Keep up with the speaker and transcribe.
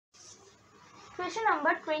Question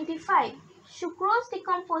number 25. Sucrose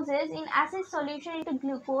decomposes in acid solution into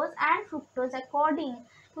glucose and fructose according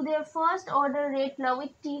to their first order rate law with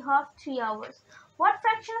t-half 3 hours. What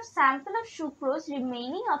fraction of sample of sucrose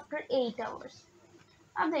remaining after 8 hours?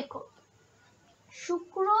 अब देखो,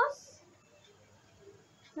 sucrose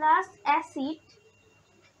plus acid,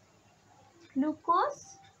 glucose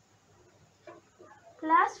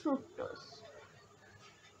plus fructose.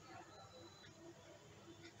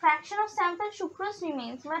 Fraction of sample sucrose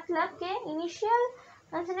remains मतलब के initial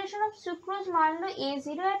concentration of sucrose मान लो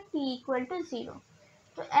A0 eight T equal to 0.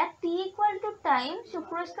 तो eight T equal to time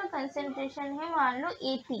sucrose का concentration है मान लो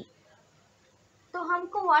 80. तो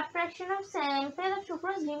हमको what fraction of sample of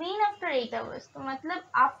sucrose remain after 8 hours. तो मतलब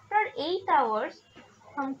आफ्टर 8 आवर्स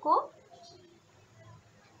हमको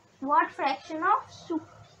what fraction of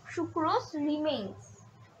sucrose remains,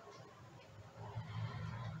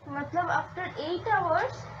 मतलब आफ्टर 8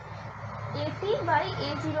 आवर्स 80 बाई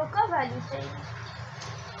A0 का वैल्यू चाहिए.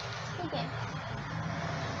 ठीक है.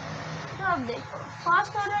 तो अब देखो,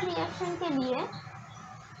 फर्स्ट ऑर्डर रिएक्शन के लिए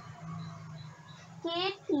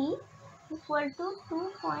KT equal to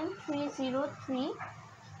 2.303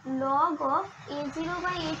 log of A0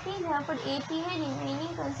 by 80, जहाँ पर 80 है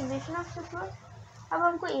रिमेनिंग कंसंट्रेशन ऑफ सुक्रोज. अब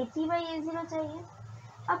हमको 80 बाई A0 चाहिए.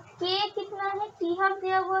 अब K कितना है, टी हाफ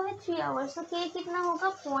दिया हुआ है 3 आवर्स, तो K कितना होगा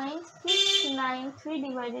 0.693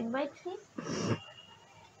 डिवाइडेड बाई 3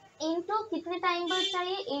 इनटू कितने टाइम बाद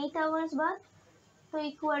चाहिए 8 आवर्स बाद, तो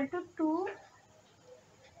equal to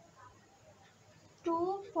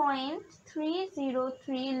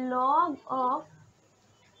 2.303 log of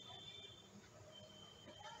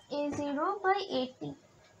A0 by 80.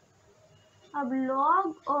 अब log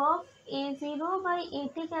of A0 by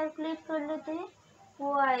 80 calculate कर लेते हैं.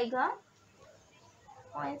 वो आएगा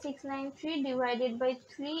 0.693 divided by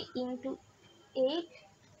 3 into 8.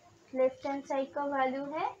 Left hand side का वैल्यू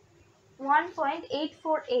है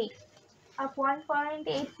 1.848. अब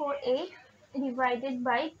 1.848 divided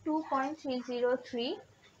by 2.303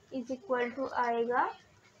 is equal to आएगा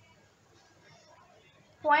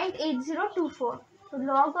 0.8024. तो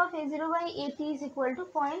log of A0 by 80 is equal to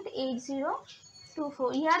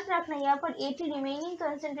 0.8024. याद रखना यहाँ पर 80 रिमेनिंग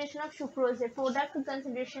कंसंट्रेशन ऑफ सुक्रोज है, प्रोडक्ट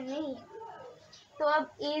कंसंट्रेशन नहीं है. तो अब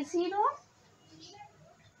A0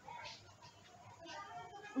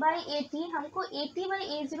 बाई 80, हमको 80 बाई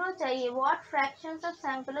A0 चाहिए. What fractions of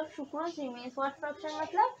sample of sucrose remains. What fraction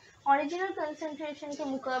मतलब ओरिजिनल कंसंट्रेशन के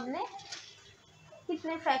मुकाबले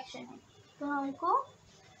कितने फ्रैक्शन है. तो हमको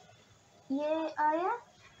ये आया.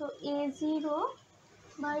 तो A0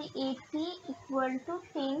 by 80 equal to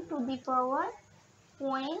 10 to the power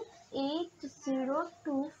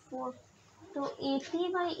 0.8024. तो 80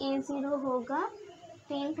 बाई A0 होगा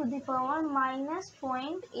 10 टू द पावर माइनस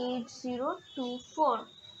 0.8024.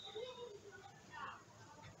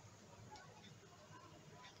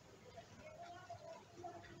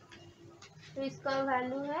 तो इसका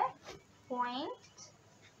वैल्यू है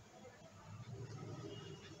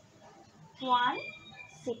 0.16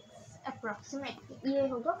 अप्रोक्सीमेटली. ये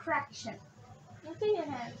होगा फ्रैक्शन. ओके, ये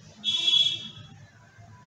है.